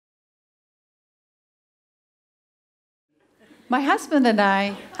My husband and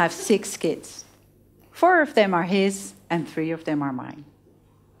I have 6 kids. 4 of them are his and 3 of them are mine.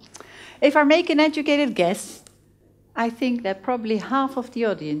 If I make an educated guess, I think that probably half of the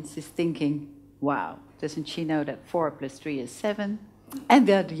audience is thinking, wow, doesn't she know that 4 plus 3 is 7? And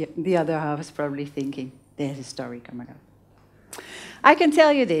the other half is probably thinking, there's a story coming up. I can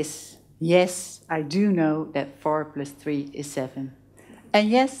tell you this, yes, I do know that 4 plus 3 is 7. And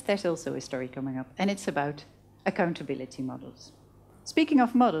yes, there's also a story coming up, and it's about accountability models. Speaking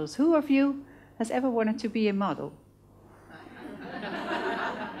of models, who of you has ever wanted to be a model?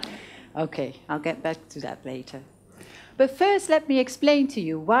 Okay, I'll get back to that later. But first, let me explain to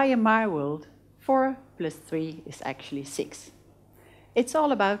you why in my world 4 plus 3 is actually 6. It's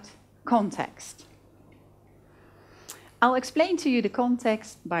all about context. I'll explain to you the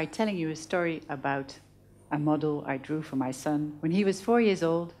context by telling you a story about a model I drew for my son when he was 4 years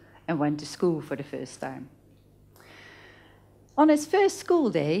old and went to school for the first time. On his first school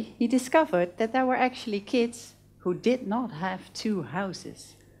day, he discovered that there were actually kids who did not have 2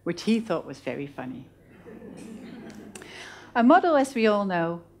 houses, which he thought was very funny. A model, as we all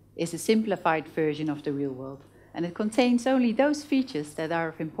know, is a simplified version of the real world, and it contains only those features that are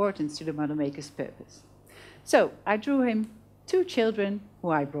of importance to the model maker's purpose. So I drew him 2 children who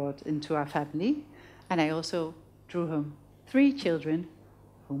I brought into our family, and I also drew him 3 children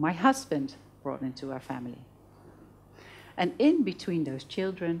who my husband brought into our family. And in between those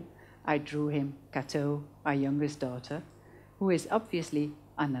children, I drew him Cateau, our youngest daughter, who is obviously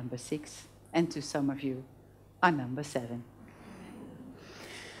our number 6, and to some of you, our number 7.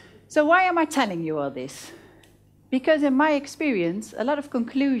 So why am I telling you all this? Because in my experience, a lot of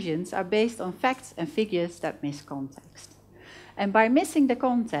conclusions are based on facts and figures that miss context. And by missing the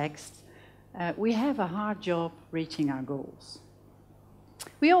context, we have a hard job reaching our goals.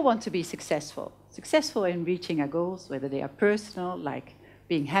 We all want to be successful in reaching our goals, whether they are personal, like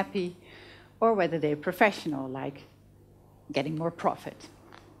being happy, or whether they're professional, like getting more profit.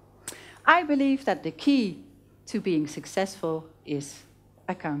 I believe that the key to being successful is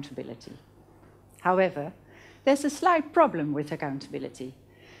accountability. However, there's a slight problem with accountability.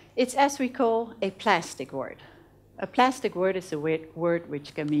 It's, as we call, a plastic word. A plastic word is a word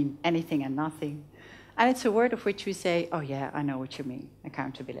which can mean anything and nothing. And it's a word of which we say, oh yeah, I know what you mean,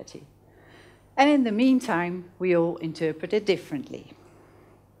 accountability. And in the meantime, we all interpret it differently.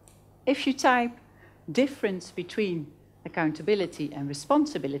 If you type difference between accountability and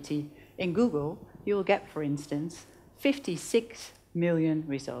responsibility in Google, you will get, for instance, 56 million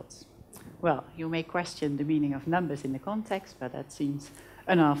results. Well, you may question the meaning of numbers in the context, but that seems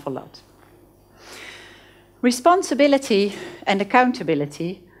an awful lot. Responsibility and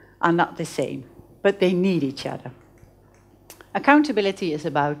accountability are not the same, but they need each other. Accountability is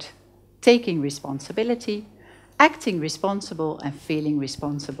about taking responsibility, acting responsible, and feeling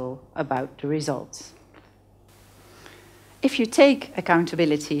responsible about the results. If you take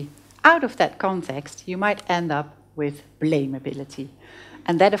accountability out of that context, you might end up with blameability.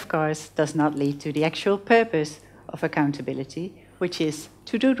 And that, of course, does not lead to the actual purpose of accountability, which is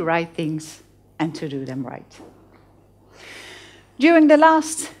to do the right things and to do them right. During the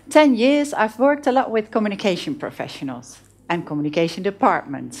last 10 years, I've worked a lot with communication professionals and communication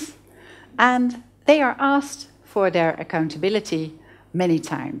departments. And they are asked for their accountability many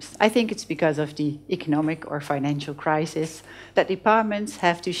times. I think it's because of the economic or financial crisis that departments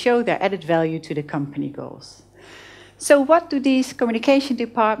have to show their added value to the company goals. So what do these communication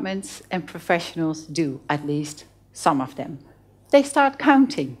departments and professionals do, at least some of them? They start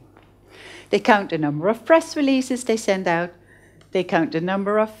counting. They count the number of press releases they send out, they count the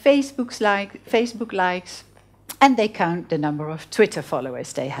number of Facebook likes, and they count the number of Twitter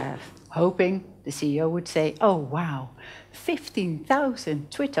followers they have, hoping the CEO would say, oh wow,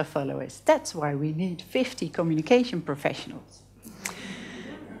 15,000 Twitter followers, that's why we need 50 communication professionals.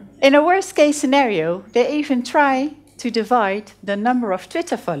 In a worst case scenario, they even try to divide the number of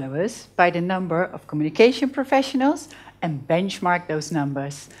Twitter followers by the number of communication professionals and benchmark those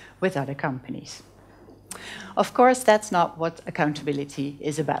numbers with other companies. Of course, that's not what accountability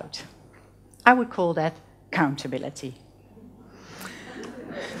is about. I would call that countability.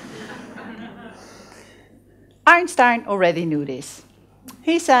 Einstein already knew this.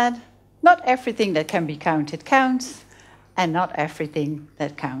 He said, not everything that can be counted counts, and not everything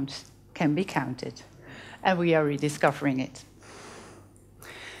that counts can be counted. And we are rediscovering it.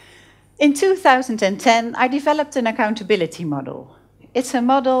 In 2010, I developed an accountability model. It's a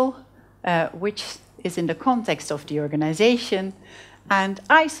model which is in the context of the organization and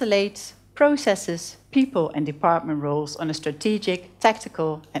isolates processes, people, and department roles on a strategic,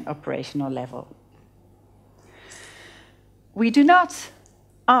 tactical, and operational level. we do not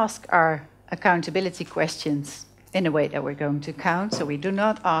ask our accountability questions in a way that we're going to count. So we do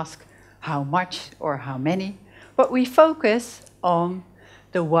not ask how much or how many, but we focus on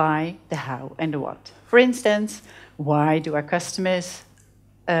the why, the how, and the what. For instance, why do our customers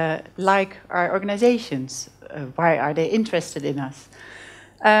like our organizations? Why are they interested in us?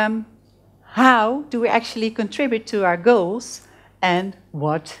 How do we actually contribute to our goals, and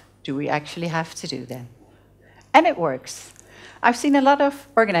what do we actually have to do then? And it works. I've seen a lot of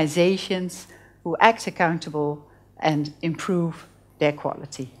organizations who act accountable and improve their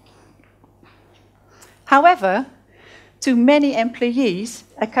quality. However, to many employees,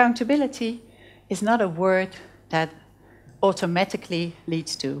 accountability is not a word that automatically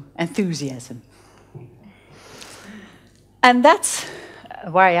leads to enthusiasm. And that's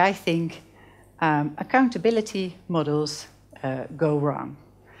why I think accountability models go wrong.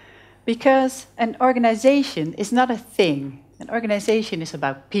 Because an organization is not a thing. An organization is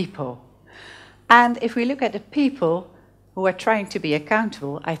about people. And if we look at the people who are trying to be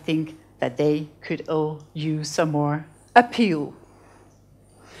accountable, I think that they could all use some more appeal.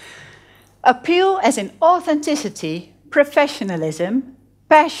 Appeal as in authenticity, professionalism,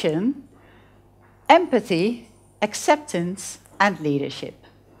 passion, empathy, acceptance, and leadership.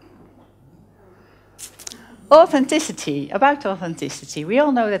 Authenticity, about authenticity. We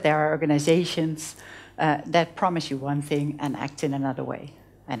all know that there are organizations that promise you one thing and act in another way.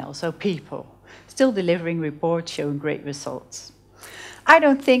 And also people, still delivering reports showing great results. I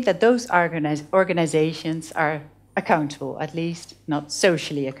don't think that those organizations are accountable, at least not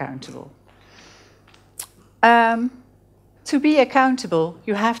socially accountable. To be accountable,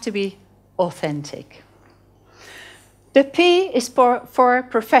 you have to be authentic. The P is for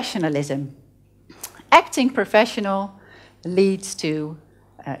professionalism. Acting professional leads to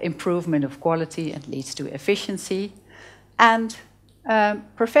improvement of quality and leads to efficiency. And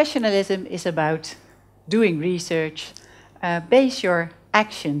professionalism is about doing research, base your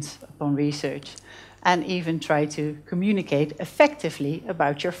actions upon research, and even try to communicate effectively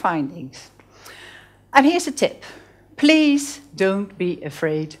about your findings. And here's a tip. Please don't be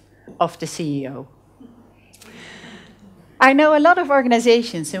afraid of the CEO. I know a lot of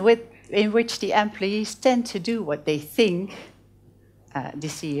organizations in which the employees tend to do what they think the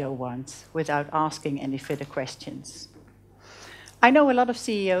CEO wants without asking any further questions. I know a lot of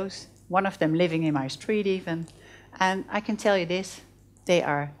CEOs, one of them living in my street even, and I can tell you this, they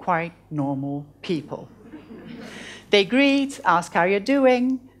are quite normal people. They greet, ask how you're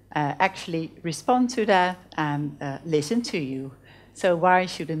doing, actually respond to that and listen to you. So why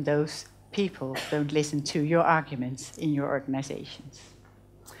shouldn't those people don't listen to your arguments in your organizations?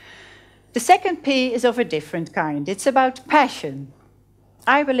 The second P is of a different kind. It's about passion.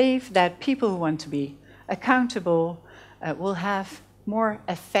 I believe that people who want to be accountable will have more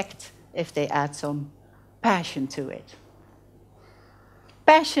effect if they add some passion to it.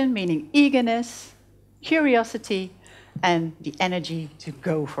 Passion meaning eagerness, curiosity, and the energy to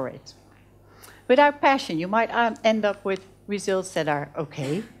go for it. Without passion, you might end up with results that are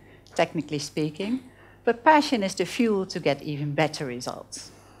okay, technically speaking, but passion is the fuel to get even better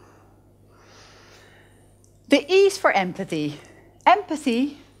results. The E is for empathy.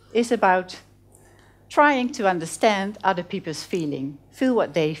 Empathy is about trying to understand other people's feeling, feel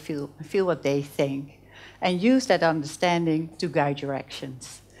what they feel what they think, and use that understanding to guide your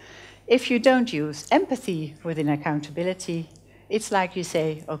actions. If you don't use empathy within accountability, it's like you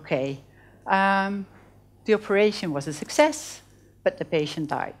say, okay, the operation was a success, but the patient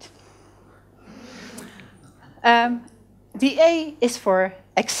died. The A is for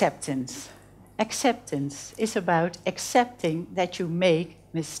acceptance. Acceptance is about accepting that you make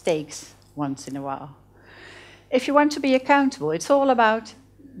mistakes once in a while. If you want to be accountable, it's all about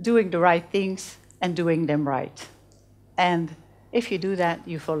doing the right things and doing them right. And if you do that,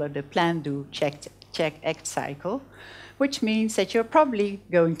 you follow the plan, do, check, act cycle, which means that you're probably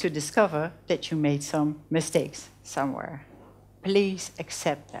going to discover that you made some mistakes somewhere. Please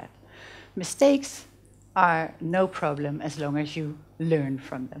accept that. Mistakes are no problem as long as you learn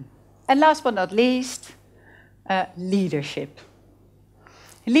from them. And last but not least, leadership.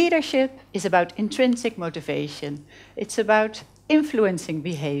 Leadership is about intrinsic motivation. It's about influencing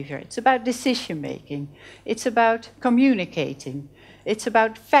behavior. It's about decision-making. It's about communicating. It's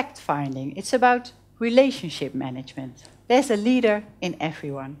about fact-finding. It's about relationship management. There's a leader in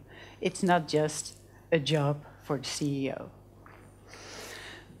everyone. It's not just a job for the CEO.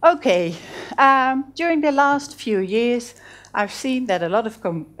 Okay, during the last few years, I've seen that a lot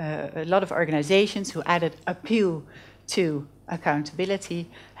of organizations who added appeal to accountability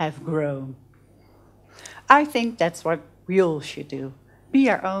have grown. I think that's what we all should do. Be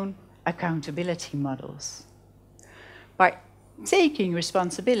our own accountability models. By taking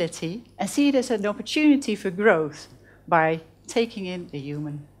responsibility and see it as an opportunity for growth by taking in the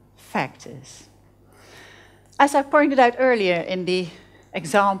human factors. As I pointed out earlier in the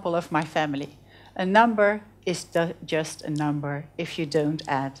example of my family, a number is just a number if you don't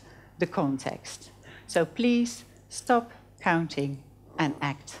add the context. So please stop counting and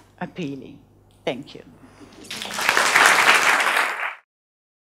act appealing. Thank you.